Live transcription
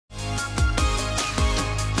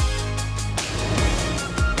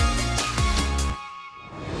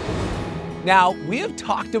Now, we have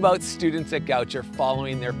talked about students at Goucher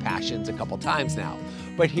following their passions a couple times now,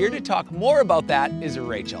 but here to talk more about that is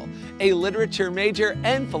Rachel, a literature major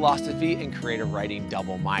and philosophy and creative writing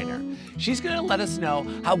double minor. She's going to let us know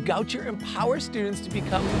how Goucher empowers students to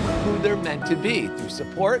become who they're meant to be through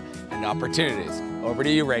support and opportunities. Over to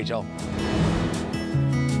you, Rachel.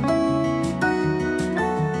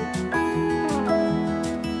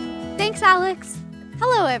 Thanks, Alex.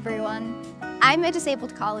 Hello, everyone. I'm a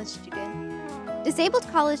disabled college student. Disabled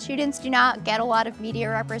college students do not get a lot of media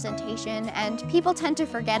representation, and people tend to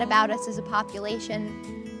forget about us as a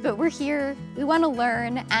population. But we're here, we want to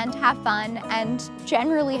learn and have fun and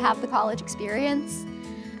generally have the college experience.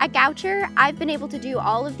 At Goucher, I've been able to do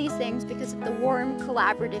all of these things because of the warm,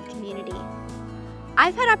 collaborative community.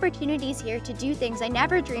 I've had opportunities here to do things I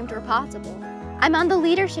never dreamed were possible. I'm on the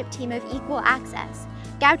leadership team of Equal Access,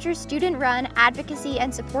 Goucher's student-run advocacy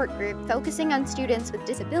and support group focusing on students with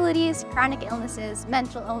disabilities, chronic illnesses,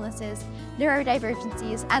 mental illnesses,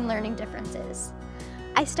 neurodivergencies, and learning differences.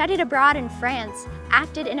 I studied abroad in France,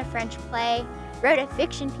 acted in a French play, wrote a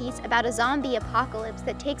fiction piece about a zombie apocalypse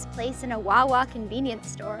that takes place in a Wawa convenience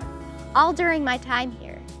store, all during my time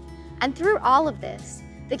here. And through all of this,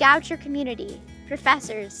 the Goucher community,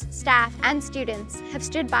 professors, staff, and students have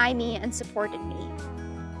stood by me and supported me.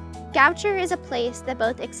 Goucher is a place that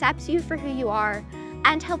both accepts you for who you are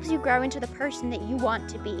and helps you grow into the person that you want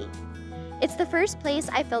to be. It's the first place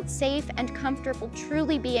I felt safe and comfortable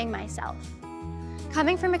truly being myself.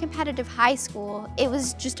 Coming from a competitive high school, it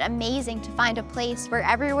was just amazing to find a place where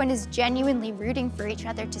everyone is genuinely rooting for each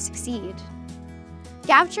other to succeed.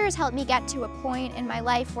 Goucher has helped me get to a point in my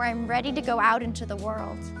life where I'm ready to go out into the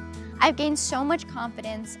world. I've gained so much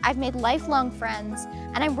confidence, I've made lifelong friends,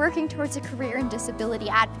 and I'm working towards a career in disability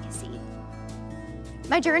advocacy.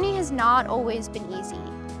 My journey has not always been easy.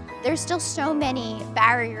 There's still so many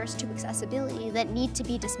barriers to accessibility that need to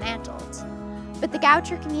be dismantled. But the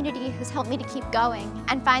Goucher community has helped me to keep going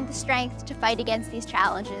and find the strength to fight against these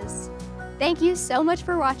challenges. Thank you so much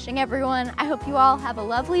for watching, everyone. I hope you all have a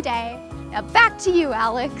lovely day. Now back to you,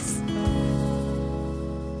 Alex.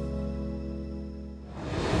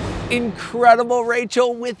 Incredible,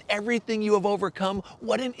 Rachel, with everything you have overcome.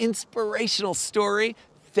 What an inspirational story.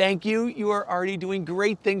 Thank you. You are already doing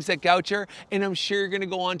great things at Goucher, and I'm sure you're going to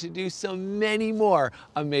go on to do so many more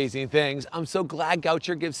amazing things. I'm so glad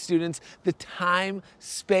Goucher gives students the time,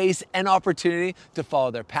 space, and opportunity to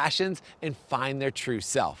follow their passions and find their true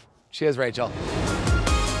self. Cheers, Rachel.